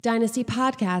Dynasty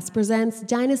Podcast presents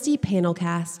Dynasty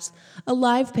Panelcasts, a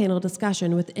live panel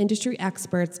discussion with industry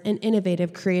experts and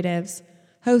innovative creatives,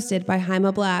 hosted by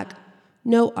Jaime Black.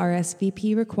 No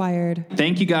RSVP required.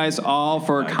 Thank you guys all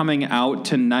for coming out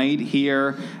tonight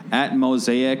here at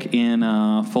Mosaic in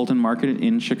Fulton Market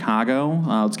in Chicago.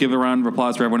 Let's give a round of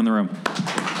applause for everyone in the room.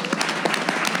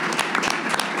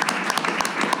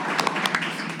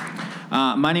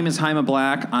 My name is Jaime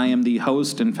Black. I am the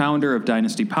host and founder of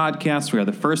Dynasty Podcasts. We are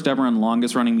the first ever and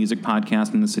longest running music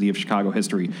podcast in the city of Chicago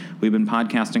history. We've been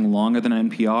podcasting longer than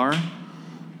NPR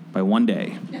by one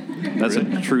day. That's a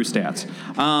true stats.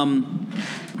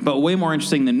 But way more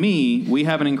interesting than me, we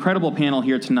have an incredible panel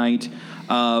here tonight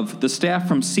of the staff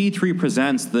from C3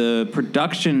 Presents, the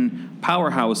production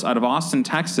powerhouse out of Austin,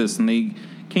 Texas, and they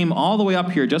came all the way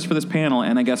up here just for this panel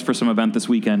and I guess for some event this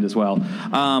weekend as well,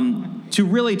 to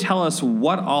really tell us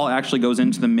what all actually goes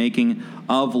into the making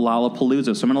of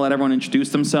Lollapalooza. So I'm going to let everyone introduce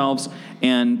themselves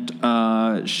and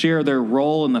share their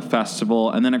role in the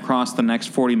festival, and then across the next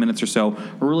 40 minutes or so,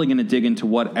 we're really going to dig into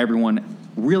what everyone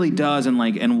really does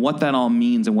and what that all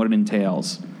means and what it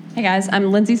entails. Hey guys, I'm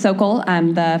Lindsay Sokol.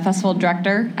 I'm the festival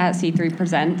director at C3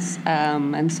 Presents,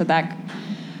 and so that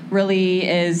really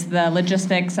is the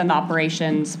logistics and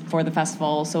operations for the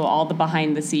festival, so all the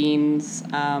behind the scenes,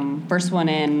 first one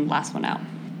in, last one out.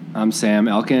 I'm Sam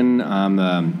Elkin. I'm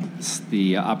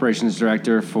the operations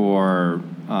director for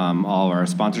all of our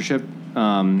sponsorship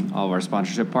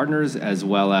partners, as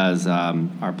well as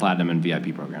our platinum and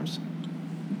VIP programs.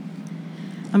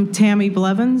 I'm Tammy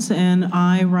Blevins, and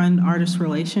I run artist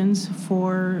relations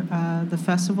for the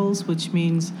festivals, which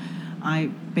means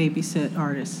I babysit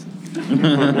artists.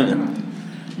 And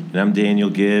I'm Daniel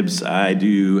Gibbs. I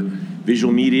do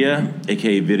visual media,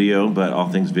 aka video, but all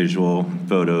things visual,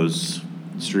 photos,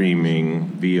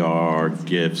 streaming, VR,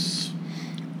 GIFs,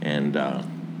 and I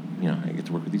get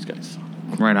to work with these guys.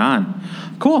 Right on.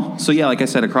 Cool. So yeah, like I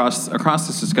said, across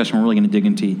this discussion, we're really going to dig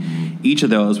into each of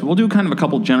those. We'll do kind of a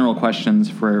couple general questions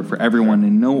for everyone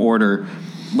in no order.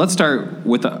 Let's start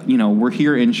with, we're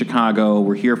here in Chicago.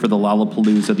 We're here for the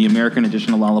Lollapalooza, the American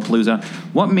edition of Lollapalooza.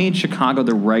 What made Chicago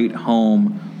the right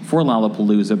home for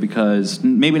Lollapalooza? Because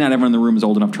maybe not everyone in the room is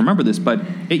old enough to remember this, but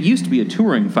it used to be a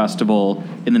touring festival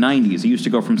in the 90s. It used to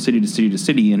go from city to city to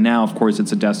city, and now, of course,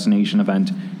 it's a destination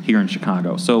event here in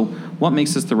Chicago. So what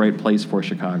makes this the right place for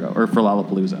Chicago, or for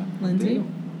Lollapalooza? Lindsay?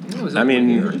 I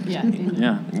mean,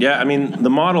 Yeah. I mean, the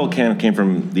model came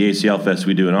from the ACL Fest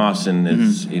we do in Austin.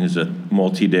 It's a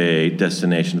multi-day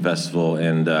destination festival,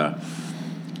 and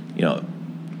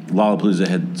Lollapalooza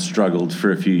had struggled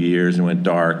for a few years and went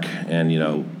dark, and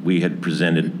we had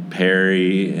presented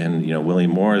Perry and Willie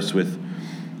Morris with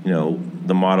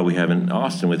the model we have in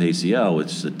Austin with ACL, which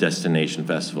is a destination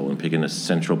festival, and picking a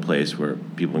central place where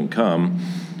people can come,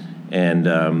 and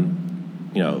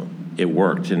it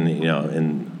worked,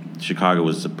 and Chicago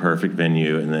was the perfect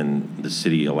venue, and then the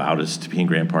city allowed us to be in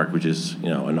Grant Park, which is,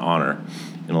 an honor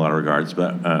in a lot of regards.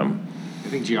 But I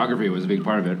think geography was a big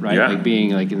part of it, right? Yeah. Like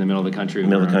being in the middle of the country.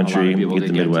 Middle of the country, people get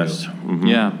the Midwest. Mm-hmm.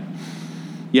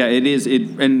 Yeah, it is.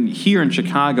 And here in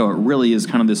Chicago, it really is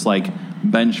kind of this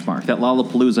benchmark. That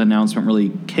Lollapalooza announcement really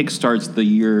kickstarts the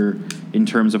year in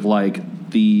terms of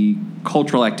the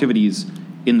cultural activities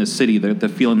in the city, the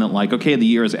feeling that okay, the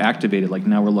year is activated.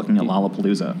 Now we're looking at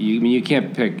Lollapalooza. You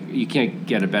can't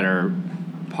get a better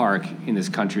park in this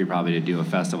country probably to do a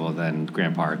festival than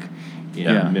Grant Park, in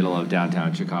the middle of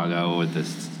downtown Chicago with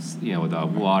this, with the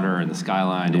water and the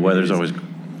skyline. The weather's always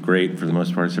great for the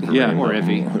most part, except for rain. Or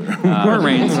iffy. Or it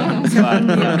rains.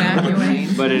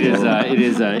 But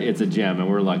it's a gem, and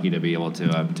we're lucky to be able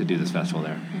to do this festival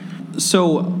there.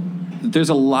 So there's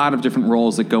a lot of different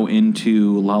roles that go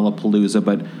into Lollapalooza,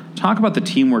 but talk about the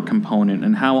teamwork component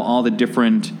and how all the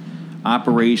different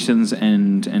operations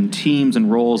and teams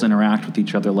and roles interact with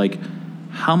each other.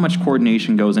 How much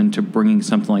coordination goes into bringing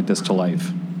something like this to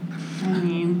life? I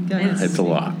mean, It's a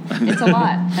lot. It's a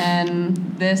lot, and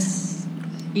this,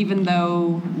 even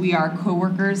though we are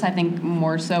coworkers, I think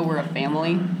more so we're a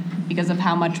family because of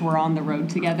how much we're on the road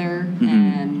together,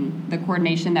 and the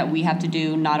coordination that we have to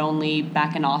do not only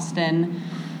back in Austin,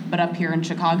 but up here in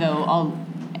Chicago.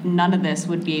 None of this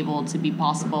would be able to be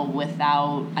possible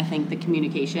without, I think, the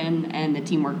communication and the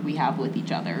teamwork we have with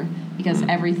each other. Because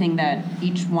everything that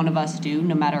each one of us do,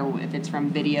 no matter if it's from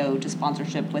video to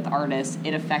sponsorship with artists,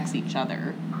 it affects each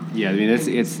other. Yeah, I mean, it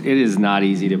is not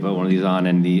easy to put one of these on,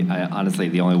 and honestly,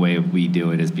 the only way we do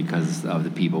it is because of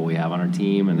the people we have on our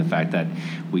team and the fact that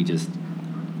we just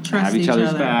have each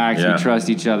other's backs. Yeah. We trust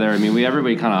each other. I mean,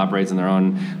 everybody kind of operates in their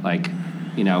own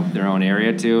their own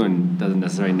area too, and doesn't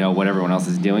necessarily know what everyone else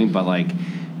is doing. But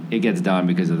it gets done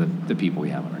because of the people we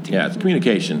have on our team. Yeah, it's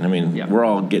communication. I mean, Yeah. we're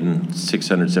all getting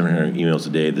 600, 700 emails a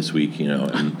day this week,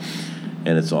 and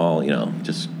it's all,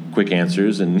 just quick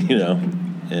answers and,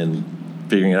 and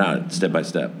figuring it out step by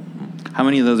step. How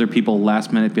many of those are people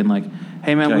last minute being like,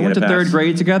 hey, man, Can I we went get to a third pass?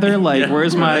 grade together? Like,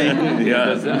 where's my...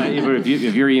 Yeah.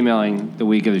 If you're emailing the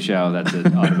week of the show, that's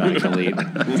an automatic delete.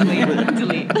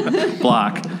 Delete.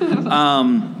 block.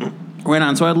 Right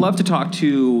on. So I'd love to talk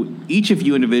to each of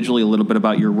you individually a little bit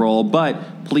about your role,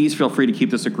 but please feel free to keep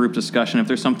this a group discussion. If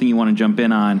there's something you want to jump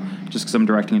in on, just because I'm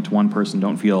directing it to one person,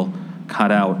 don't feel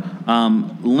cut out.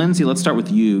 Lindsay, let's start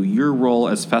with you. Your role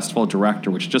as festival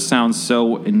director, which just sounds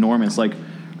so enormous. Like,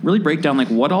 really break down, like,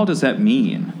 what all does that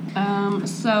mean?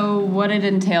 So what it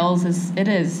entails is, it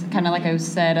is kind of like I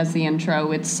said as the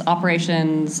intro, it's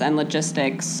operations and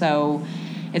logistics. So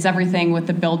it's everything with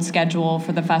the build schedule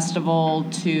for the festival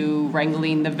to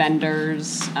wrangling the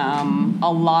vendors,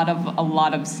 a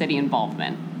lot of city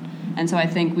involvement. And so I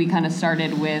think we kind of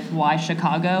started with why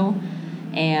Chicago.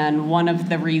 And one of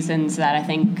the reasons that I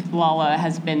think Lolla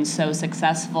has been so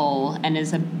successful and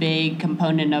is a big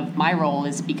component of my role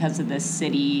is because of the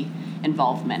city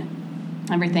involvement.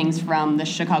 Everything's from the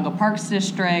Chicago Parks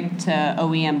District to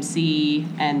OEMC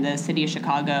and the City of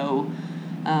Chicago.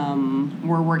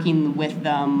 We're working with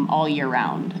them all year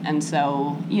round. And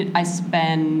so I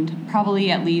spend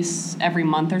probably at least every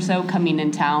month or so coming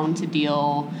in town to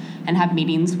deal and have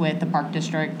meetings with the Park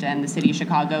District and the City of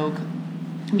Chicago,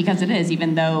 because it is,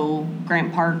 even though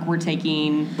Grant Park, we're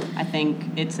taking, I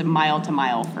think it's a mile to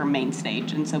mile for main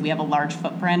stage. And so we have a large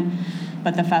footprint,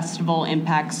 but the festival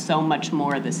impacts so much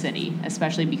more of the city,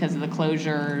 especially because of the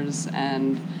closures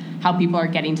and how people are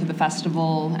getting to the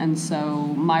festival. And so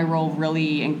my role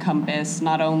really encompassed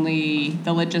not only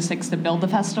the logistics to build the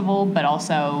festival, but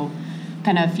also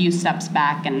kind of a few steps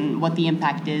back and what the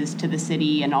impact is to the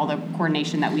city and all the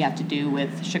coordination that we have to do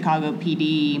with Chicago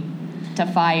PD, to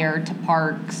fire, to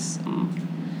parks,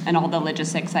 and all the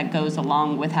logistics that goes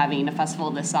along with having a festival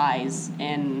this size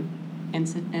in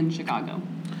Chicago.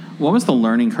 What was the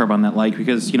learning curve on that like?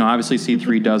 Because, obviously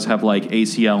C3 does have like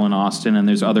ACL in Austin and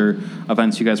there's other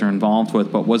events you guys are involved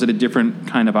with, but was it a different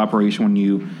kind of operation when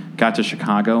you got to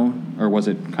Chicago, or was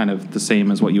it kind of the same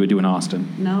as what you would do in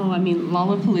Austin? No, I mean,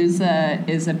 Lollapalooza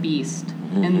is a beast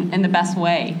in the best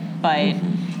way, but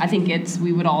I think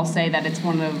we would all say that it's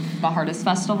one of the hardest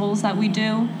festivals that we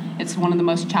do. It's one of the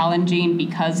most challenging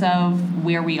because of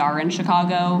where we are in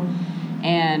Chicago,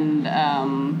 and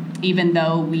even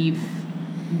though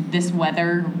this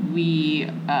weather, we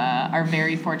are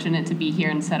very fortunate to be here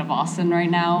instead of Austin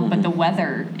right now, but the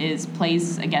weather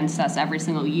plays against us every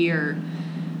single year.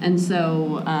 And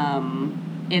so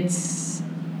it's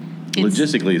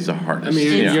logistically, it's the hardest. I mean,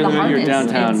 It's you're the hardest.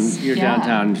 downtown. You're Yeah.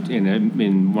 downtown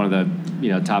in one of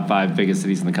the top 5 biggest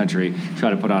cities in the country.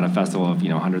 Try to put on a festival of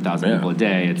 100,000 people a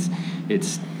day.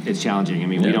 It's challenging. I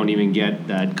mean, we don't even get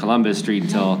that Columbus Street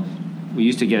until we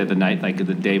used to get it the night, like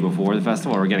the day before the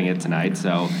festival. We're getting it tonight.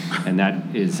 So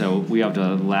we have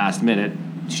to last minute,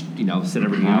 set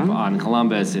everything up on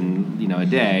Columbus in a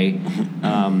day,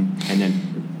 and then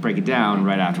break it down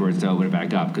right afterwards to open it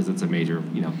back up because it's a major,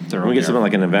 thoroughfare. We get something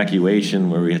like an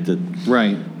evacuation where we have to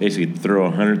basically throw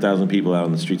 100,000 people out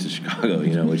on the streets of Chicago,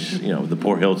 which, the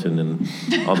poor Hilton and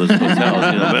all those hotels,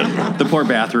 but The poor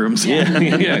bathrooms. yeah.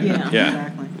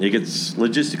 Exactly. It gets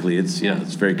logistically,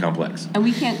 it's very complex. And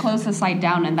we can't close the site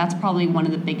down, and that's probably one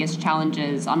of the biggest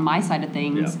challenges on my side of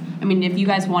things. Yeah. I mean, if you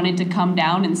guys wanted to come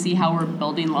down and see how we're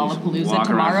building Lollapalooza walk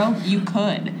tomorrow, around. you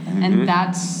could. And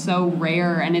that's so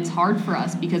rare, and it's hard for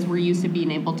us because we're used to being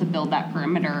able to build that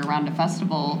perimeter around a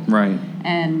festival. Right.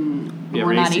 And Yeah,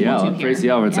 we're not able to for here.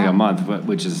 ACL, it's like Yeah. a month,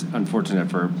 which is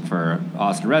unfortunate for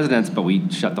Austin residents, but we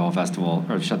shut the whole festival,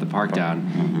 or shut the park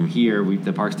down. Here,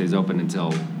 the park stays open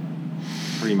until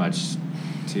pretty much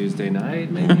Tuesday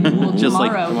night, maybe? Well, Just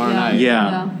like tomorrow night.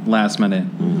 Yeah, last minute.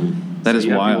 That is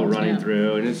you have wild. people running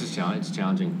through, and it's just it's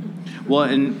challenging. Well,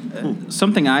 and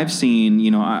something I've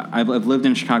seen, I've lived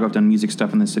in Chicago. I've done music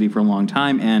stuff in the city for a long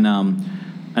time, and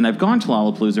I've gone to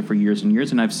Lollapalooza for years and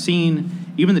years, and I've seen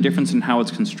even the difference in how it's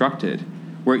constructed,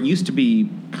 where it used to be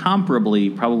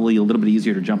comparably probably a little bit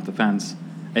easier to jump the fence,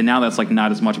 and now that's like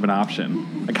not as much of an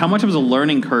option. Like, how much of a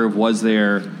learning curve was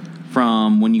there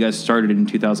from when you guys started in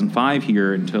 2005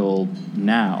 here until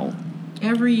now?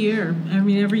 Every year. I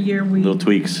mean, every year we Little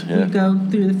tweaks, we go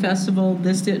through the festival.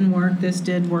 This didn't work. This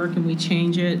did work, and we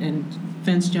change it. And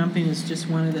fence jumping is just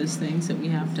one of those things that we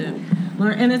have to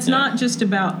learn. And it's not just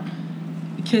about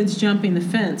kids jumping the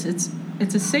fence. It's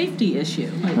a safety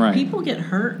issue. Like, Right. people get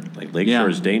hurt. Like Lakeshore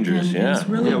is dangerous, And it's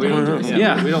really We don't, dangerous.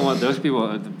 Yeah. we don't want those people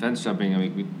at the fence jumping. I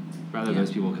mean, Rather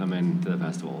those people come in to the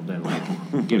festival than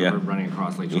like get running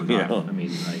across Lake Shore Drive. I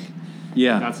mean, like,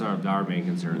 that's our main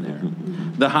concern there.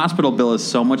 The hospital bill is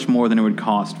so much more than it would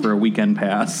cost for a weekend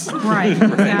pass. Right,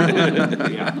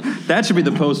 exactly. That should be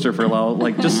the poster for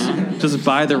like just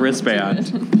buy the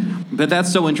wristband. But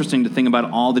that's so interesting to think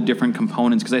about all the different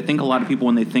components, because I think a lot of people,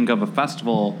 when they think of a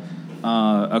festival,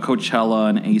 a Coachella,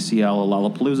 an ACL, a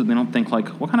Lollapalooza, they don't think like,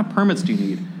 what kind of permits do you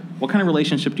need? What kind of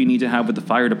relationship do you need to have with the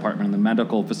fire department and the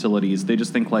medical facilities? They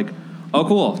just think like, oh,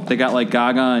 cool, they got like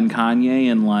Gaga and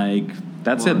Kanye and like,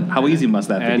 that's it. How easy must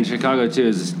that be? And Chicago too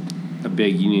is a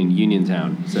big union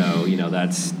town, so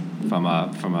that's from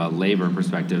a labor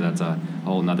perspective, that's a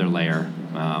whole nother layer,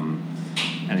 and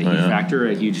a huge factor,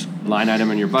 a huge line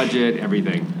item in your budget,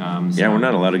 everything. We're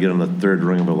not allowed to get on the third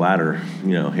rung of a ladder,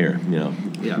 here,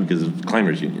 because of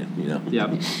climbers union,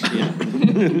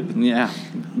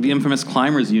 The infamous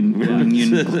climbers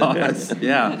union clause.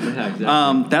 Exactly.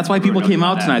 That's why people came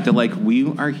out tonight. They're like, we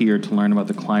are here to learn about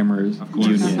the climbers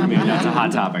union. I mean, that's a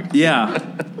hot topic. Yeah.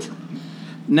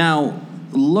 Now,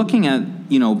 looking at,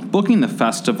 booking the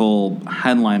festival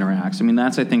headliner acts, I mean,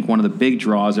 that's, I think, one of the big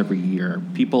draws every year.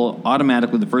 People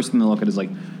automatically, the first thing they look at is, like,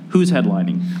 who's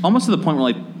headlining? Almost to the point where,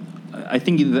 like, I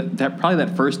think that probably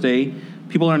that first day,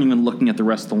 people aren't even looking at the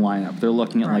rest of the lineup. They're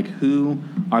looking at, like, who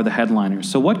are the headliners?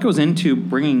 So what goes into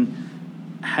bringing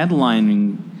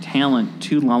headlining talent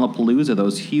to Lollapalooza,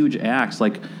 those huge acts,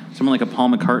 like someone like a Paul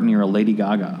McCartney or a Lady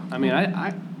Gaga? I mean,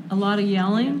 A lot of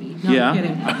yelling? No, Yeah. I'm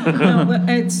kidding. No, but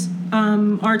it's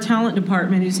our talent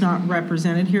department is not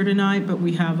represented here tonight, but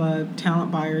we have a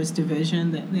talent buyers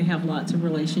division that they have lots of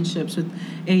relationships with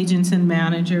agents and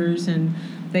managers, and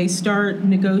they start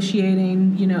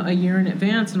negotiating, a year in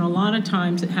advance, and a lot of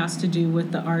times it has to do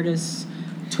with the artist's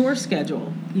tour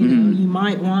schedule. You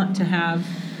might want to have,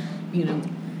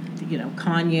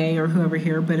 Kanye or whoever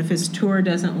here, but if his tour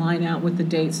doesn't line out with the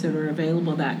dates that are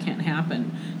available, that can't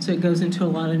happen. So it goes into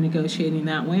a lot of negotiating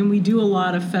that way. And we do a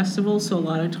lot of festivals, so a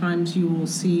lot of times you will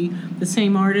see the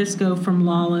same artists go from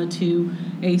Lolla to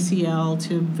ACL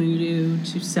to Voodoo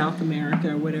to South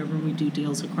America or whatever. We do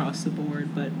deals across the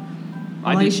board, but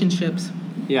relationships.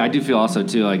 I do feel also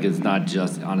too like it's not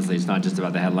just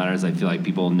about the headliners. I feel like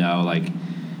people know like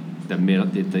the middle,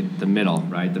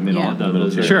 right? The middle,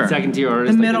 sure. Second tier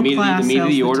orders, the like middle class the meat of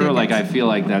the order. tickets. Like I feel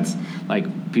like that's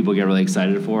like people get really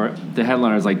excited for it. The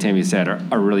headliners, like Tammy said,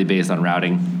 are really based on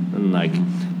routing, and like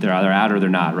they're either out or they're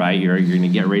not, right? You're going to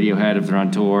get Radiohead if they're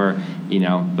on tour,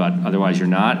 but otherwise you're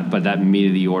not. But that meat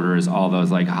of the order is all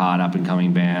those like hot up and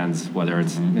coming bands, whether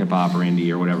it's hip hop or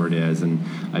indie or whatever it is, and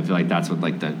I feel like that's what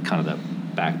like the kind of the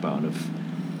backbone of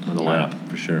the lineup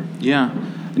for sure. Yeah.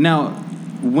 Now,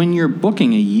 when you're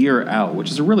booking a year out,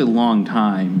 which is a really long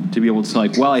time to be able to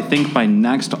I think by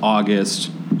next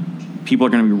August, people are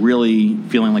going to be really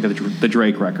feeling like the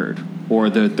Drake record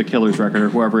or the Killers record or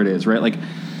whoever it is, right? Like,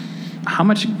 how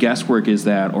much guesswork is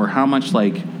that, or how much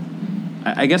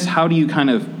I guess how do you kind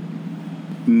of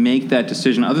make that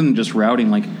decision other than just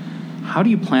routing? Like, how do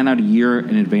you plan out a year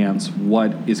in advance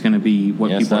what is going to be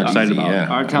what people are excited about? Yeah.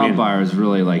 Our talent buyer is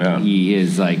really he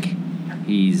is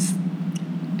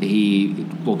he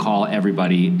will call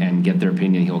everybody and get their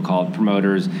opinion. He'll call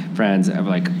promoters, friends,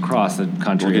 across the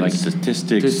country,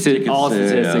 statistics, all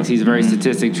statistics. He's very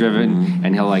statistic driven,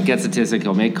 and he'll get statistics.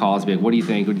 He'll make calls, be like, "What do you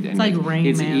think?" It's like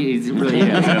Rain Man. He really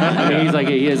is. I mean,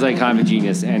 he is kind of a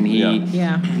genius, and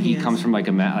he comes from like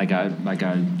a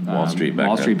Wall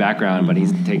Street background, but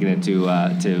he's taken it to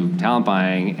talent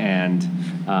buying, and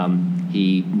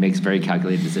he makes very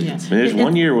calculated decisions. I mean, there's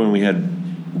one year when we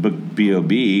had booked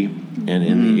B.O.B., and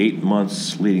in the 8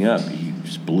 months leading up, he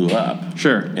just blew up.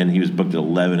 Sure. And he was booked at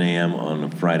 11 a.m. on a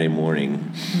Friday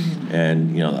morning,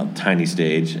 and a tiny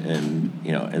stage, and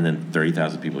and then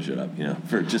 30,000 people showed up,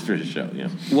 for his show.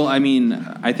 Well, I mean,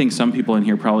 I think some people in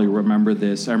here probably remember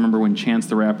this. I remember when Chance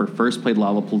the Rapper first played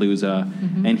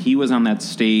Lollapalooza, and he was on that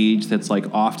stage that's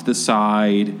off to the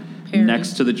side,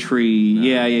 next to the tree.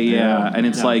 Yeah. And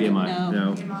it's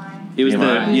it was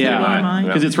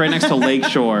because it's right next to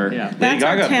Lakeshore. Lady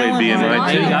Gaga played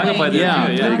BMI too. Lady Gaga played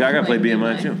Lady Gaga played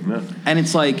BMI too. Yeah. And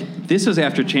it's this was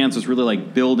after Chance was really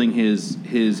building his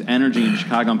energy in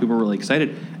Chicago, and people were really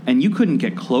excited. And you couldn't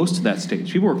get close to that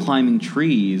stage. People were climbing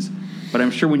trees, but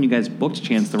I'm sure when you guys booked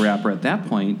Chance the Rapper at that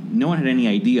point, no one had any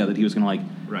idea that he was going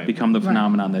to become the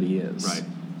phenomenon that he is. Right.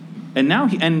 And now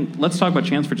and let's talk about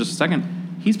Chance for just a second.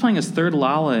 He's playing his third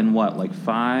Lolla in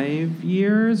 5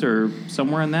 years or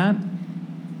somewhere in that?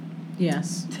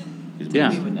 Yes.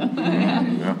 Yeah.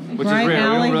 Which Right, is rare.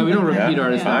 Allie? We don't repeat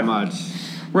artists that much.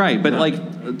 Right,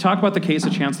 but talk about the case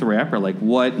of Chance the Rapper.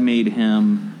 What made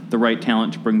him the right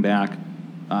talent to bring back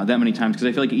that many times, because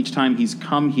I feel like each time he's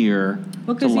come here.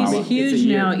 Well, because he's huge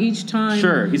now. Each time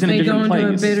he's in a different they go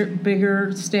place. into a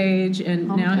bigger stage, and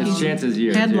now he's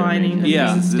headlining the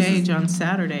main stage on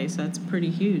Saturday, so it's pretty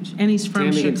huge. And he's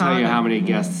from Chicago. Tammy can tell you how many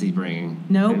guests he's bringing.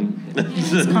 Nope.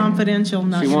 It's confidential.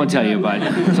 She won't tell you, but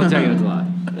she'll tell you it's a lot.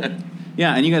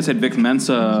 Yeah, and you guys had Vic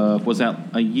Mensa, was that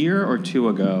a year or two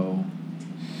ago?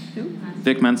 Who?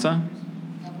 Vic Mensa?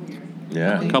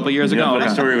 Yeah. A couple years ago. Funny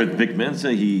Okay. story with Vic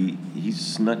Mensa, he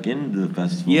snuck into the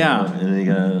festival. Yeah. And he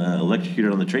got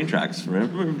electrocuted on the train tracks,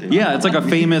 remember? Yeah, it's like a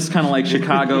famous kind of like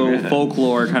Chicago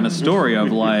folklore kind of story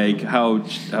of like how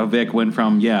Vic went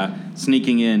from,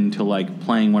 sneaking in to like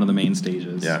playing one of the main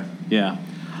stages. Yeah. Yeah.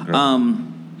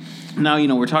 Now,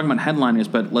 we're talking about headliners,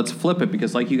 but let's flip it,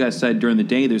 because like you guys said, during the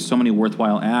day, there's so many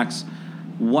worthwhile acts.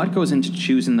 What goes into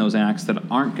choosing those acts that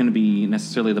aren't going to be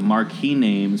necessarily the marquee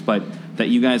names, but that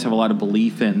you guys have a lot of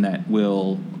belief in that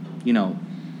will,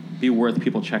 be worth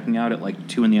people checking out at like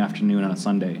 2 p.m. on a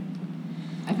Sunday?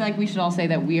 I feel like we should all say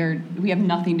that we have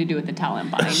nothing to do with the talent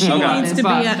buying.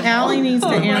 Allie needs to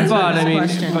answer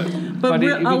this question. But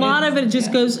a lot of it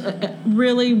just goes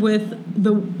really with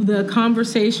the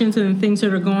conversations and the things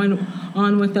that are going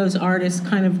on with those artists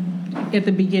kind of at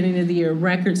the beginning of the year,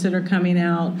 records that are coming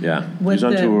out. Yeah. What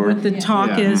the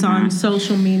talk is on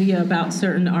social media about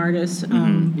certain artists.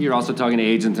 You're also talking to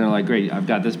agents, and they're like, great, I've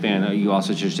got this band. You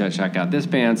also should check out this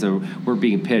band. So we're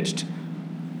being pitched,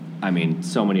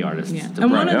 so many artists. Yeah. And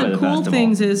one of the cool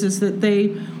things is that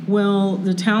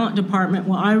the talent department,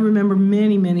 I remember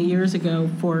many, many years ago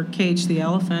for Cage the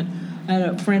Elephant, I had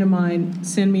a friend of mine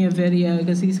send me a video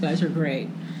because these guys are great.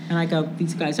 And I go,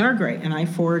 these guys are great. And I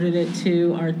forwarded it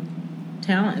to our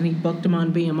talent, and he booked them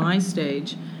on BMI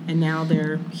stage, and now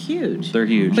they're huge. They're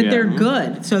huge, but they're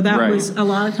good. So that Right. was a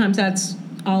lot of times that's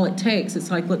all it takes. It's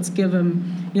like, let's give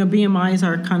them. BMI is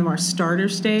our kind of our starter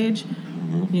stage.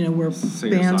 Where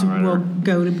bands will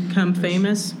go to become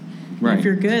famous. Right. If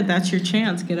you're good, that's your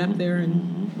chance. Get up there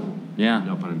and. Yeah.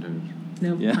 No pun intended.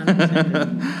 No pun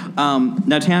intended.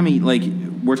 Now, Tammy, like,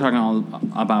 we're talking all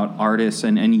about artists,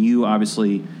 and you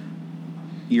obviously,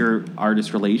 your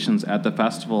artist relations at the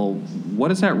festival. What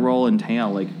does that role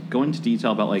entail? Like, go into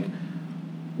detail about, like,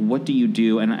 what do you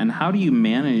do, and how do you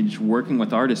manage working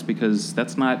with artists? Because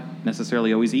that's not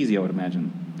necessarily always easy, I would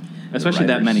imagine. Especially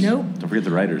that many. Nope. Don't forget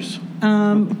the writers.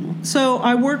 So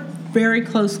I work very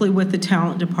closely with the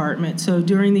talent department. So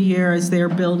during the year, as they're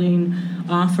building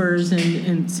offers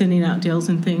and sending out deals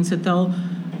and things, that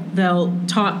they'll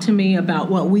talk to me about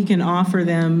what we can offer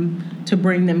them to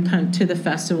bring them to the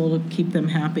festival to keep them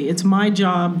happy. It's my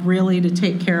job really to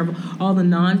take care of all the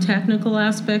non-technical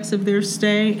aspects of their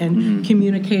stay and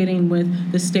communicating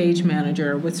with the stage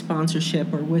manager, with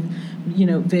sponsorship, or with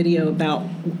video about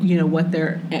what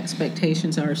their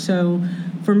expectations are. So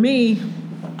for me,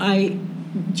 I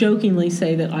jokingly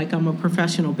say that like I'm a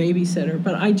professional babysitter,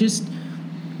 but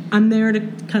I'm there to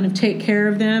kind of take care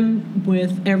of them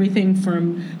with everything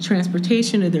from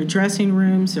transportation to their dressing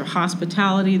rooms, their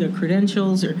hospitality, their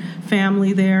credentials, their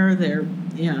family there, their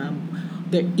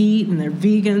eat, and they're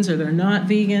vegans or they're not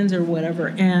vegans or whatever.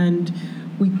 And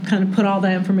we kind of put all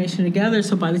that information together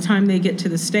so by the time they get to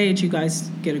the stage, you guys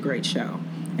get a great show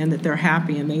and that they're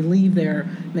happy and they leave there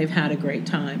and they've had a great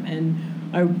time. And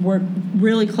I work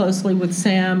really closely with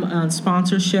Sam on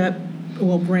sponsorship.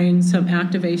 We'll bring some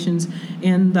activations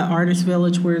in the artist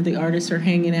village where the artists are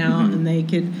hanging out and they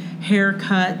get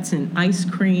haircuts and ice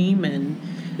cream and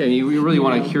you really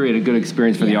want to curate a good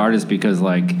experience for the artist, because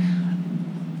like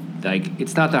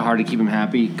it's not that hard to keep them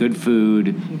happy. Good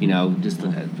food,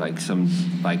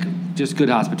 just good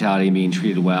hospitality, being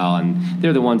treated well, and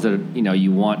they're the ones that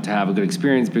you want to have a good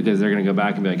experience because they're going to go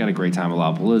back and be like, I had a great time at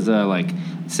Lollapalooza. Like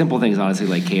simple things, honestly,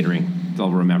 like catering, they'll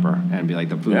remember and be like,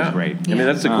 the food is great. I mean,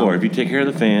 that's the core. If you take care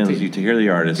of the fans, you take care of the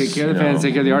artists. Take care of the fans,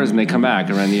 take care of the artists, and they come back.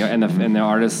 And the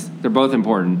artists, they're both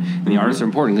important. And the artists are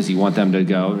important because you want them to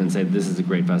go and say, this is a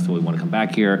great festival, we want to come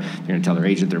back here. They're going to tell their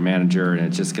agent, their manager, and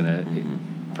it's just going to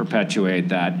perpetuate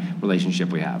that relationship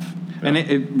we have. And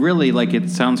it really, it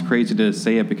sounds crazy to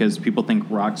say it because people think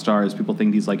rock stars, people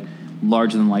think these,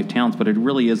 larger-than-life talents, but it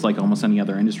really is like almost any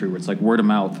other industry where it's like word of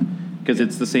mouth. Because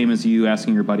it's the same as you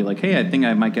asking your buddy, hey, I think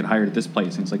I might get hired at this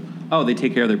place. And it's like, oh, they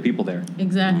take care of their people there.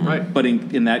 Exactly. Right. But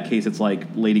in that case, it's like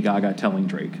Lady Gaga telling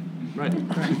Drake. Right.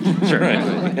 Sure.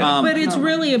 But it's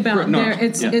really about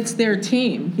it's their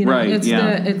team.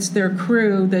 It's their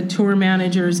crew, the tour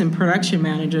managers and production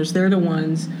managers. They're the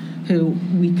ones who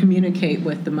we communicate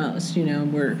with the most.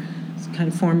 We're kind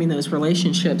of forming those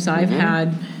relationships. I've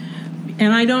had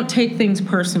And I don't take things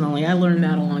personally. I learned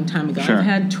that a long time ago. Sure. I've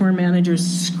had tour managers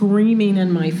screaming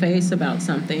in my face about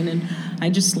something, and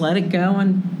I just let it go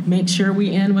and make sure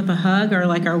we end with a hug, or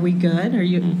like, are we good? Or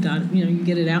you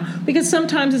get it out. Because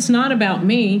sometimes it's not about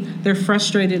me. They're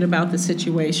frustrated about the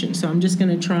situation. So I'm just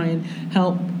going to try and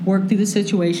help work through the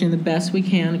situation the best we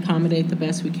can, accommodate the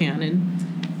best we can,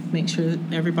 and make sure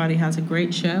that everybody has a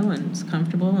great show and is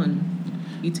comfortable and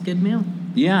eats a good meal.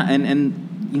 Yeah, and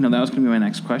that was going to be my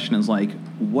next question is like,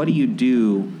 what do you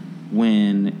do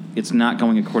when it's not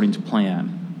going according to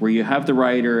plan? Where you have the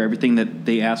writer, everything that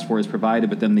they asked for is provided,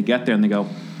 but then they get there and they go,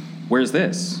 where's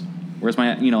this? Where's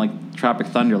my, like Tropic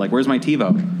Thunder, like, where's my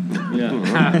TiVo?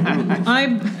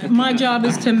 Yeah. My job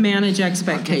is to manage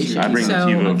expectations. I bring the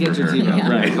TiVo. I'll get your TiVo. Yeah.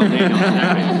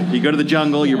 Right. You go to the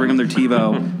jungle, you bring them their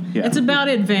TiVo. Yeah. It's about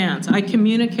advance. I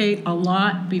communicate a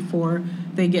lot before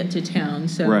they get to town,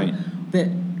 so Right. that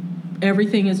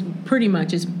everything is pretty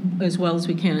much as well as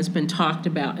we can has been talked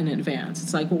about in advance.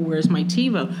 It's like, well, where's my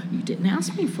TiVo? You didn't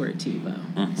ask me for a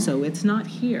TiVo, so it's not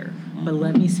here. But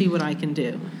let me see what I can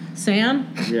do. Sam?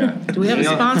 Yeah. Do we have a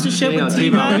sponsorship with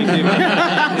TiVo?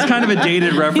 It's kind of a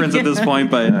dated reference at this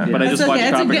point, but I just watched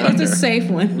Tropic Thunder. It's a safe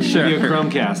one. Sure. You have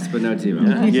Chromecast, but no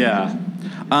TiVo. Yeah.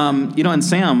 And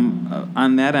Sam,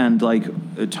 on that end, like,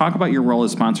 talk about your role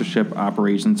as sponsorship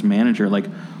operations manager. Like,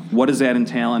 what does that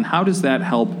entail, and how does that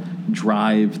help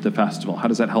drive the festival? How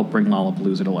does that help bring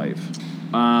Lollapalooza to life?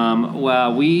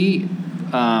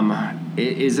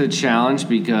 It is a challenge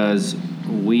because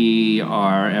we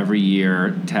are every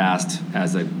year tasked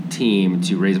as a team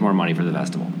to raise more money for the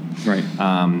festival. Right.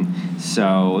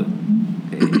 So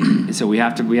we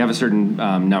have a certain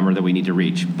number that we need to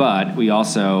reach, but we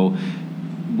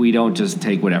don't just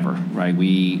take whatever, right?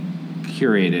 We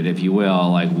curate it, if you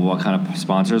will, like what kind of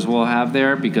sponsors we'll have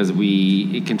there, because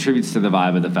it contributes to the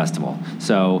vibe of the festival.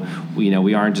 So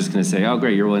we aren't just going to say, oh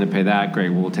great, you're willing to pay that, great,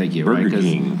 we'll take you. Burger right?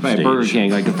 King Right, stage. Burger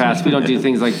King, like we don't do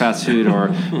things like fast food or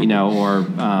I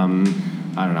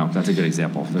don't know, that's a good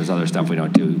example. There's other stuff we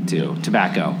don't do too.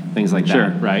 Tobacco, things like that, Sure.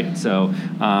 right? So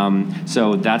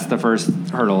that's the first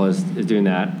hurdle is doing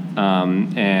that.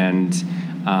 And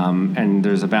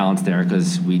there's a balance there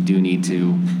because we do need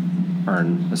to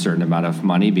earn a certain amount of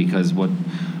money, because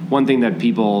one thing that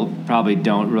people probably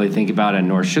don't really think about, and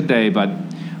nor should they, but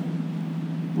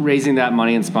raising that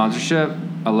money in sponsorship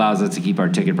allows us to keep our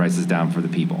ticket prices down for the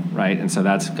people, right? And so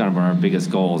that's kind of our biggest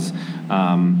goals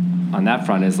on that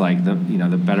front, is like the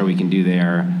better we can do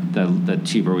there, the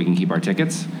cheaper we can keep our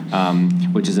tickets,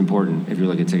 which is important if you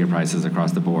look at ticket prices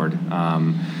across the board.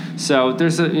 So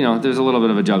there's a little bit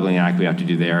of a juggling act we have to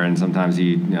do there, and sometimes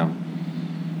you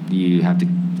have to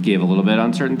give a little bit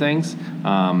on certain things, so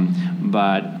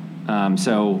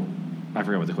I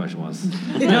forgot what the question was.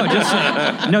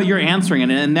 No, you're answering it,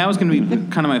 and that was going to be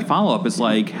kind of my follow-up. Is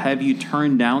like, have you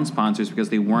turned down sponsors because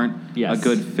they weren't Yes. a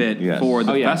good fit Yes. for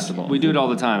the Yes. festival? We do it all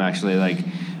the time, actually. Like,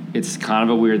 it's kind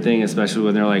of a weird thing, especially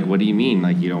when they're like, "What do you mean?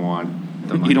 Like, you don't want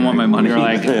the money?" You don't want my money. You're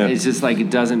like, Yeah. it's just like, it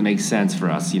doesn't make sense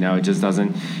for us. It just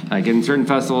doesn't. Like, in certain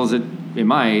festivals, it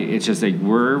might. It's just like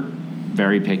we're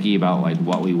very picky about like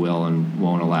what we will and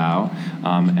won't allow,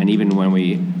 and even when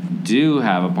we do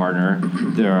have a partner,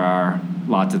 there are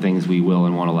lots of things we will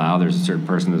and won't allow. There's a certain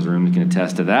person in this room that can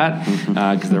attest to that,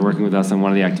 because they're working with us on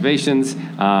one of the activations.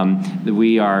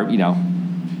 We are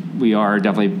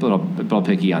definitely a little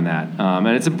picky on that, and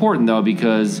it's important though,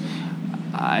 because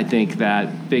I think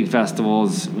that big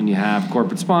festivals, when you have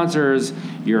corporate sponsors,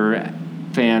 your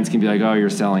fans can be like, oh, you're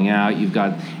selling out. You've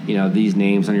got, these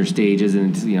names on your stages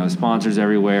and, sponsors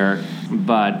everywhere.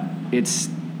 But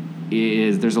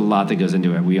there's a lot that goes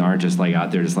into it. We aren't just like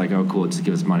out there just like, oh, cool, just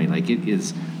give us money. Like, it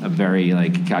is a very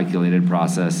like calculated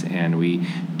process, and we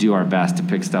do our best to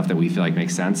pick stuff that we feel like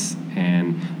makes sense.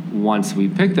 And once we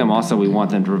pick them, also we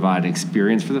want them to provide an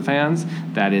experience for the fans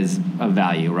that is of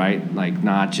value, right? Like,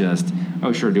 not just,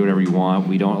 oh, sure, do whatever you want.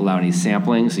 We don't allow any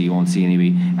sampling, so you won't see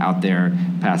anybody out there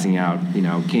passing out,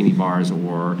 candy bars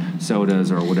or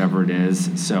sodas or whatever it is.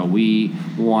 So we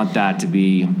want that to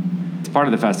be part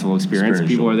of the festival experience.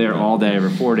 People are there all day, over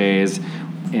 4 days,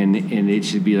 and it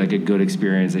should be like a good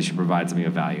experience. They should provide something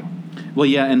of value. Well,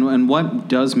 yeah, and what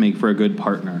does make for a good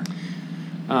partner?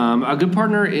 A good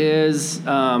partner is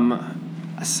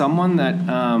someone that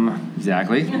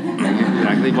exactly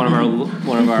one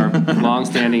of our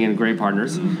long-standing and great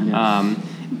partners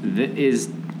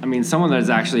someone that is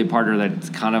actually a partner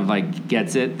that kind of like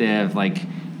gets it.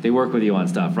 They work with you on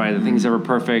stuff, right? The things that are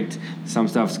perfect. Some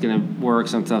stuff's gonna work,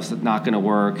 some stuff's not gonna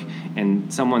work,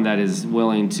 and someone that is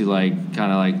willing to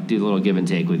kind of do a little give and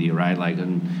take with you, right? Like,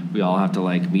 and we all have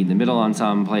to meet in the middle on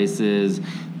some places.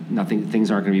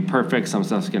 things aren't going to be perfect. Some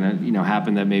stuff's going to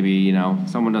happen that maybe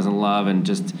someone doesn't love, and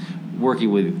just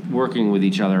working with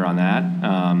each other on that.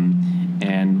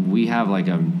 And we have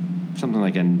something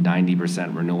like a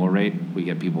 90% renewal rate. We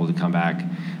get people to come back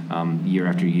year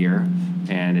after year,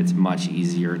 and it's much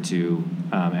easier to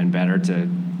and better to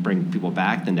bring people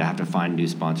back than to have to find new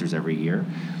sponsors every year.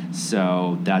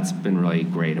 So that's been really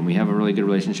great, and we have a really good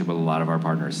relationship with a lot of our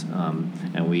partners,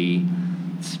 and we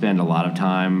spend a lot of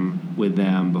time with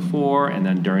them before and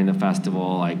then during the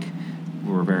festival.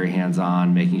 We're very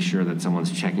hands-on, making sure that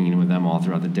someone's checking in with them all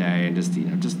throughout the day, and just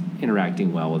just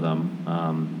interacting well with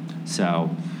them.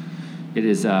 So it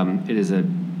is a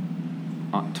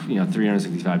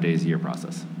 365 days a year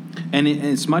process. And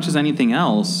as much as anything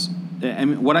else, I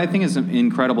mean, what I think is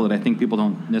incredible that I think people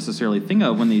don't necessarily think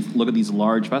of when they look at these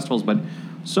large festivals, but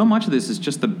so much of this is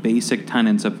just the basic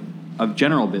tenets of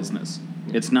general business.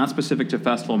 It's not specific to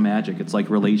festival magic. It's like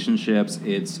relationships.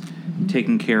 It's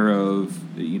taking care of,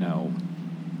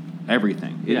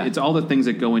 everything. Yeah. It's all the things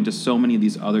that go into so many of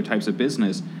these other types of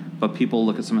business. But people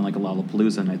look at something like a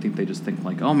Lollapalooza, and I think they just think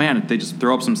oh man, they just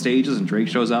throw up some stages and Drake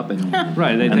shows up, and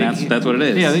right, that's what it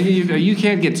is. Yeah, you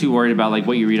can't get too worried about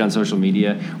what you read on social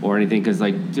media or anything, because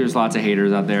there's lots of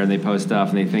haters out there, and they post stuff,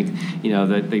 and they think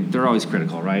that they're always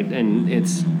critical, right? And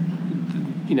it's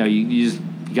you just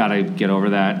gotta get over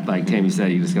that. Like Tammy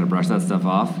said, you just gotta brush that stuff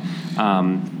off,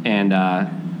 and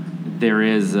there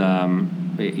is.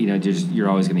 You're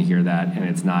always going to hear that, and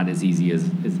it's not as easy as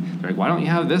they're like, why don't you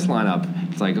have this lineup?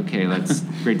 It's like, okay, that's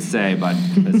great to say, but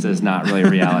it's just not really a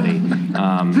reality.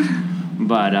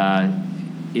 But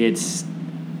it's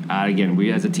again,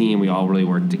 we as a team, we all really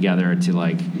work together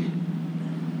to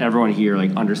everyone here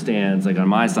understands. On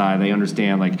my side, they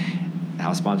understand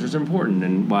how sponsors are important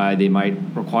and why they might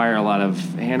require a lot of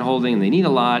hand holding and they need a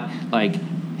lot.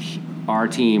 Our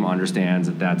team understands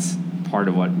that that's part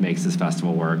of what makes this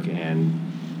festival work, and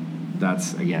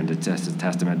that's again just a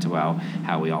testament to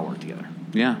how we all work together.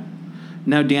 Yeah.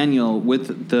 Now, Daniel,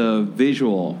 with the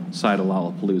visual side of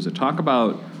Lollapalooza, talk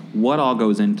about what all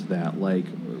goes into that.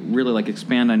 Really,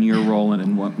 expand on your role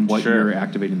and what Sure. you're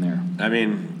activating there. I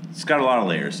mean, it's got a lot of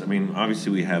layers. I mean,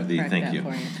 obviously we have the Correct thank that you.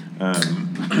 for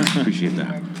you. Appreciate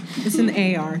that. It's an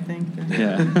AR thing.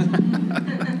 Yeah.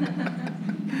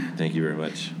 Thank you very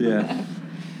much. Yeah.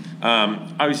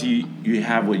 Obviously, you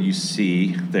have what you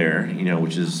see there,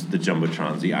 which is the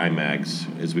jumbotrons, the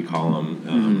IMAGs, as we call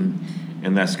them,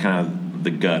 and that's kind of the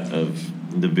gut of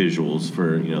the visuals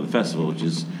for the festival, which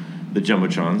is the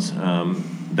jumbotrons.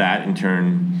 That in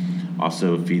turn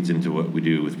also feeds into what we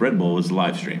do with Red Bull is the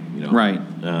live stream. Right.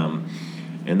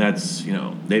 And that's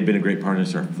they've been a great partner.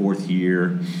 It's our 4th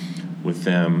year with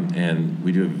them, and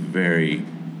we do a very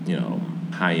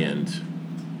high end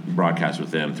broadcast with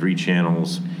them. 3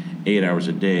 channels. 8 hours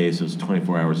a day, so it's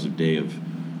 24 hours a day of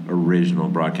original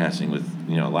broadcasting with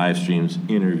live streams,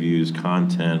 interviews,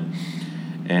 content,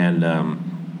 and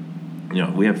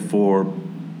we have 4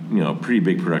 pretty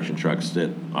big production trucks that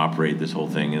operate this whole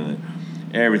thing, and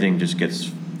everything just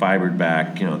gets fibered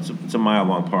back. It's a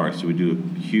mile-long park, so we do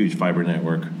a huge fiber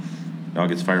network. It all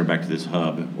gets fibered back to this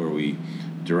hub where we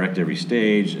direct every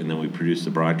stage, and then we produce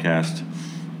the broadcast.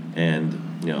 And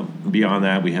beyond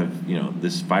that, we have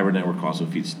this fiber network also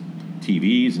feeds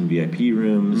TVs and VIP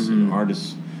rooms and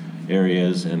artist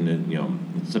areas, and then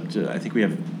it's up to, I think we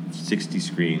have 60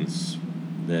 screens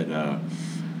that are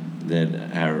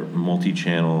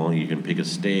multi-channel. You can pick a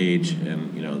stage,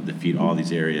 and that feed all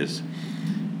these areas,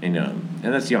 and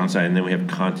that's the on-site. And then we have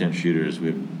content shooters. We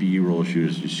have B-roll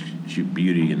shooters who shoot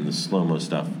beauty and the slow-mo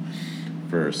stuff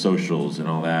for socials and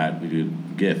all that. We do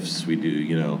GIFs. We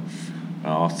do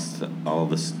all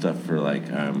this stuff for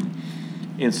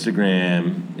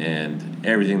Instagram and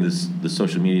everything the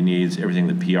social media needs, everything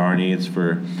the PR needs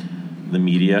for the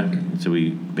media. And so we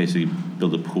basically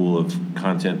build a pool of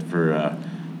content for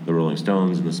the Rolling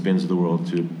Stones and the Spins of the world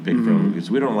to pick from, because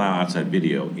we don't allow outside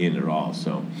video in at all.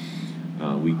 So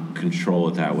we control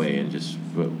it that way, and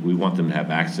but we want them to have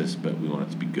access, but we want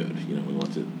it to be good. We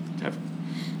want it to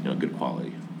have good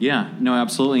quality. Yeah. No,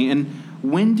 absolutely. And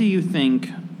when do you think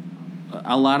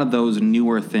a lot of those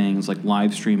newer things like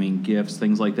live streaming, GIFs,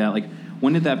 things like that,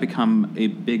 when did that become a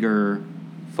bigger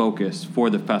focus for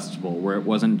the festival, where it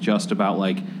wasn't just about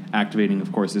activating,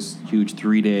 of course, this huge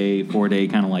 3-day, 4-day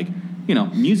kind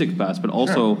of music fest, but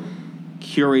also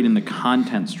curating the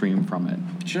content stream from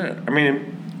it? Sure. I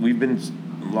mean,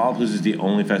 Lollapalooza is the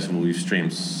only festival we've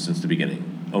streamed since the beginning.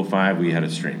 2005, we had a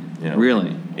stream.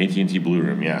 Really? AT&T Blue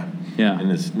Room, yeah. Yeah. And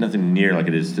it's nothing near like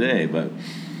it is today, but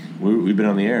we've been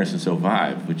on the air since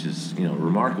 2005, which is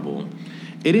remarkable.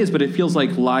 It is, but it feels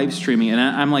like live streaming, and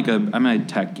I'm a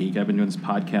tech geek. I've been doing this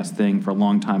podcast thing for a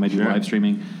long time. I do live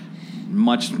streaming,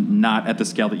 much not at the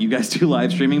scale that you guys do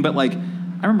live streaming, but like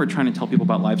I remember trying to tell people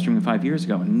about live streaming 5 years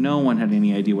ago, and no one had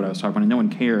any idea what I was talking about, and no one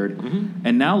cared.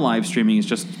 And now live streaming is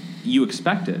just, you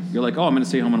expect it. You're like, oh, I'm going to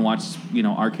stay home and watch,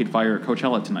 Arcade Fire at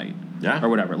Coachella tonight, or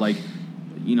whatever. Like,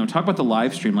 talk about the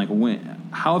live stream. Like,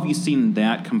 how have you seen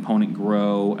that component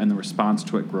grow and the response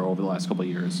to it grow over the last couple of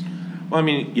years? Well, I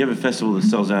mean, you have a festival that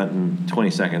sells out in 20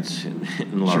 seconds in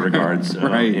a lot of regards.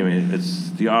 Right. I mean,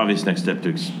 it's the obvious next step to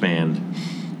expand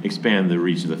the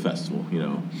reach of the festival.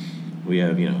 We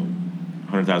have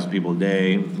 100,000 people a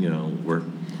day. We're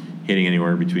hitting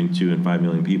anywhere between 2 and 5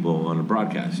 million people on a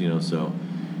broadcast. So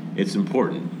it's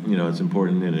important. It's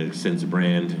important, and it extends the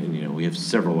brand. And we have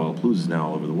several Lollapaloozas now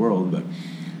all over the world, but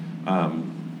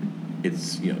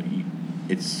it's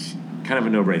it's kind of a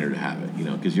no-brainer to have it,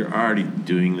 because you're already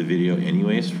doing the video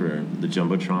anyways for the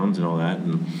jumbotrons and all that,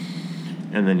 and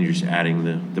then you're just adding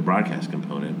the broadcast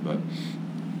component. But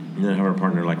then have a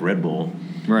partner like Red Bull,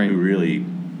 right, who really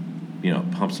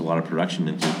pumps a lot of production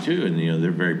into it too, and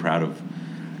they're very proud of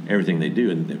everything they do,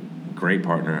 and they're a great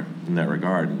partner in that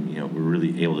regard. And we're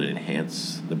really able to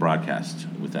enhance the broadcast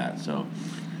with that. So,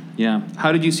 yeah,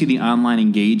 how did you see the online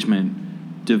engagement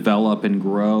develop and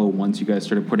grow once you guys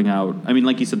started putting out? I mean,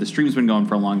 like you said, the stream's been going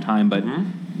for a long time, but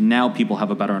now people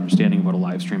have a better understanding of what a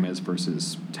live stream is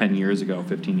versus 10 years ago,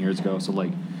 15 years ago. So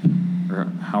like, or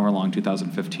however long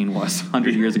 2015 was,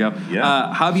 100 years ago.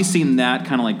 Yeah. How have you seen that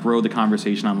kind of like grow the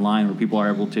conversation online where people are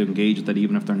able to engage with it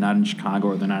even if they're not in Chicago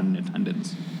or they're not in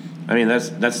attendance? I mean,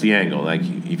 that's the angle. Like,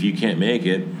 if you can't make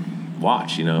it,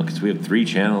 watch, because we have 3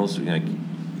 channels,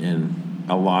 and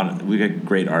we got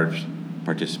great art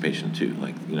participation too.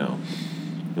 Like,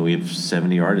 we have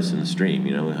 70 artists in the stream,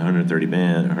 130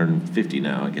 band, 150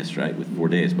 now, I guess, right, with 4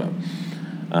 days, but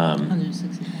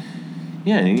 160.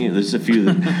 yeah, there's a few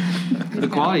that the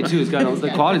quality too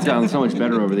the quality's gotten so much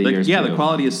better over the years. Yeah, too. the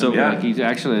quality is so good. Like, you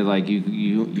actually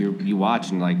you watch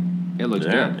and like it looks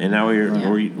good. And now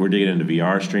we're digging into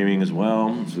VR streaming as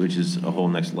well, which is a whole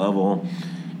next level.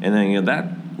 And then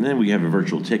then we have a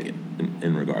virtual ticket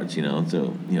in regards,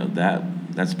 so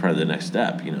that's part of the next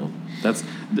step, That's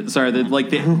sorry, the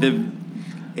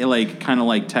kind of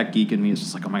like tech geek in me is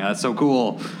just like, oh my god, that's so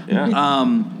cool.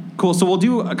 Yeah. Cool. So we'll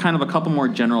do a couple more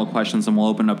general questions, and we'll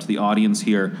open it up to the audience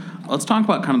here. Let's talk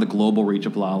about kind of the global reach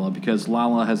of Lolla, because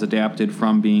Lolla has adapted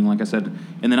from being, like I said,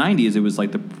 in the 90s, it was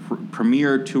like the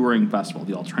premier touring festival,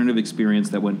 the alternative experience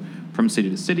that went from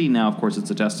city to city. Now, of course, it's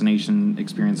a destination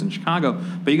experience in Chicago,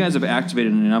 but you guys have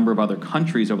activated in a number of other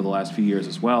countries over the last few years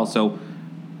as well. So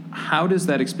how does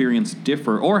that experience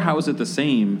differ, or how is it the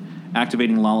same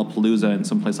activating Lollapalooza in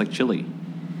some place like Chile?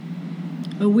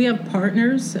 We have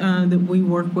partners that we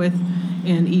work with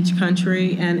in each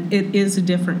country, and it is a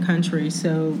different country.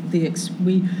 So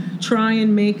we try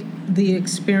and make the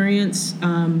experience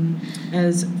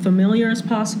as familiar as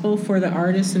possible for the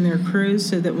artists and their crews,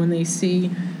 so that when they see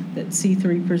that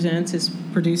C3 Presents is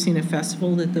producing a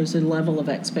festival, that there's a level of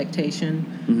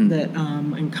expectation that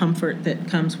and comfort that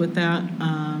comes with that.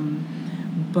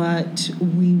 But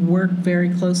we work very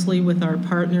closely with our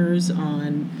partners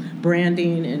on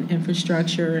branding and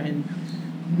infrastructure and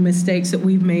mistakes that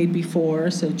we've made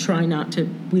before. So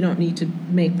we don't need to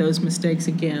make those mistakes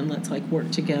again. Let's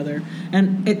work together.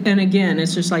 And again,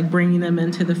 it's just like bringing them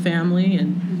into the family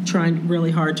and trying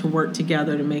really hard to work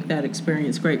together to make that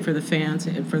experience great for the fans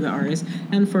and for the artists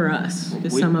and for us,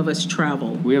 because some of us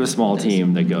travel. We have a small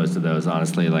team that goes to those,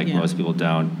 honestly. Most people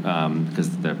don't,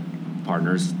 because the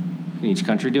partners in each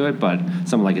country do it, but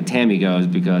someone like a Tammy goes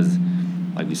because,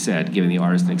 like we said, giving the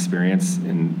artist an experience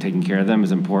and taking care of them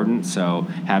is important. So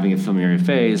having a familiar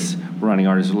face, running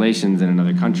artist relations in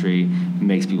another country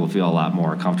makes people feel a lot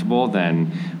more comfortable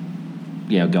than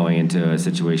going into a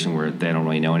situation where they don't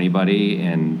really know anybody,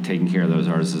 and taking care of those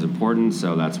artists is important.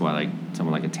 So that's why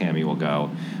someone like a Tammy will go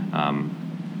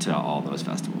to all those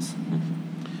festivals.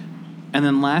 And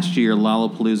then last year,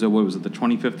 Lollapalooza, what was it, the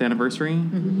 25th anniversary?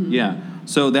 Mm-hmm. Yeah.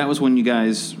 So that was when you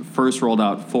guys first rolled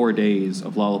out 4 days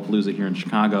of Lollapalooza here in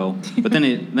Chicago. But then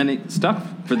it stuck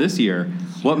for this year.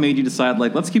 What made you decide,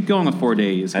 let's keep going with 4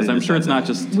 days? Because I'm sure it's not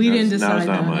just... We didn't decide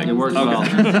that. It worked well.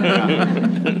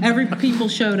 People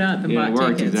showed up and bought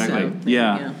tickets. Exactly. So,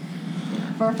 yeah.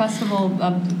 For a festival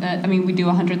of, we do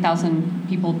 100,000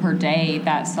 people per day,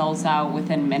 that sells out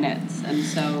within minutes. And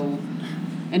so...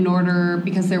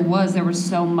 because there was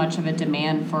so much of a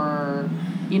demand for,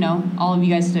 all of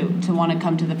you guys to want to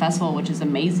come to the festival, which is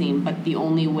amazing, but the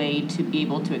only way to be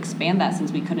able to expand that, since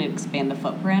we couldn't expand the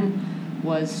footprint,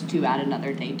 was to add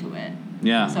another day to it.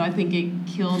 Yeah. So I think it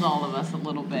killed all of us a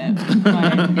little bit.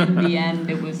 But in the end,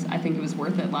 I think it was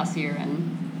worth it last year,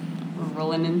 and we're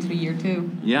rolling into year 2.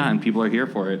 Yeah, and people are here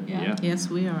for it. Yeah. Yes,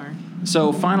 we are.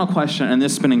 So final question, and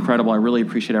this has been incredible. I really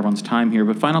appreciate everyone's time here.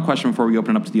 But final question before we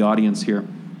open it up to the audience here.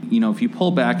 If you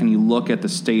pull back and you look at the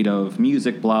state of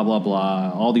music, blah, blah,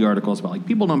 blah, all the articles about, like,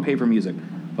 people don't pay for music,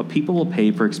 but people will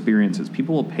pay for experiences.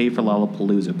 People will pay for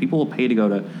Lollapalooza. People will pay to go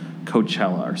to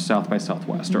Coachella or South by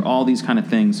Southwest or all these kind of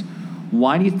things.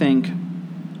 Why do you think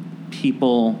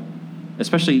people,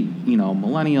 especially,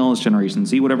 millennials, Generation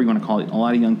Z, whatever you want to call it, a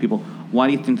lot of young people, why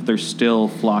do you think that they're still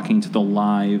flocking to the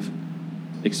live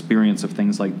experience of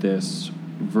things like this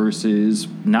versus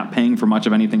not paying for much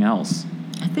of anything else?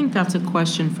 I think that's a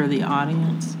question for the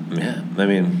audience. Yeah, I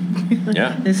mean,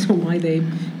 yeah. As to why they,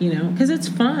 because it's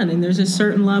fun and there's a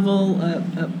certain level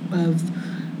of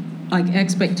like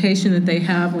expectation that they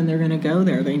have when they're going to go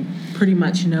there. They pretty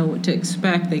much know what to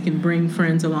expect. They can bring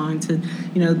friends along to,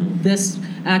 this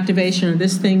activation or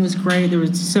this thing was great. There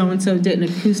was so-and-so did an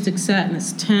acoustic set in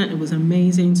this tent. It was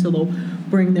amazing. So they'll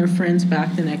bring their friends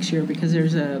back the next year because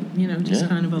there's a, just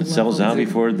kind of a it sells out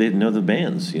before they know the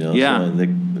bands, Yeah.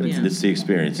 So it's the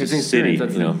experience. It's an experience.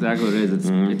 That's exactly what it is.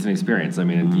 It's an experience. I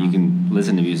mean, you can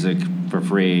listen to music for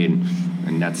free,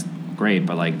 and that's great.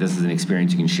 But like, this is an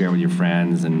experience you can share with your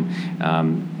friends, and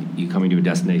you coming to a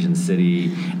destination city.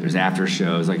 There's after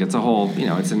shows. Like, it's a whole.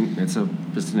 It's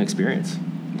just an experience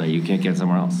that you can't get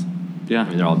somewhere else. Yeah, I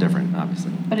mean, they're all different,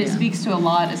 obviously. But it speaks to a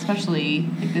lot, especially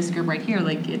like this group right here.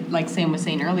 Like Sam was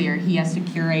saying earlier, he has to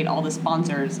curate all the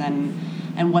sponsors and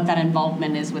what that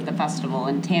involvement is with the festival,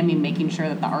 and Tammy making sure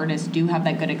that the artists do have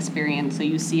that good experience, so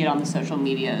you see it on the social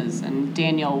medias, and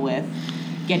Daniel with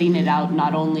getting it out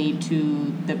not only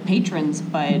to the patrons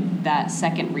but that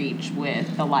second reach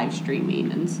with the live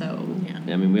streaming. And so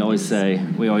I mean, we always say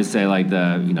like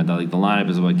the lineup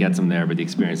is what gets them there, but the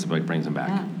experience is what brings them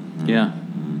back. Yeah.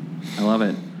 I love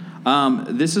it.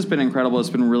 This has been incredible. It's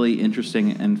been really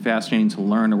interesting and fascinating to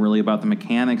learn really about the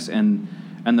mechanics and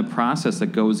the process that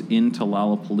goes into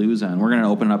Lollapalooza. And we're going to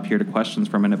open it up here to questions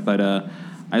for a minute, but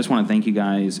I just want to thank you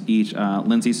guys each.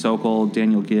 Lindsay Sokol,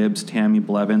 Daniel Gibbs, Tammy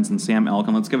Blevins, and Sam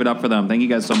Elkin. Let's give it up for them. Thank you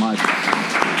guys so much.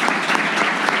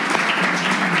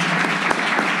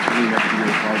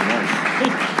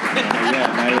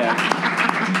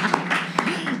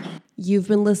 You've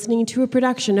been listening to a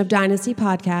production of Dynasty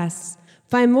Podcasts.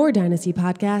 Find more Dynasty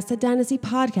Podcasts at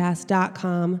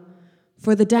dynastypodcast.com.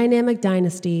 For the dynamic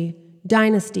dynasty,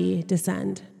 Dynasty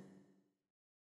Descend.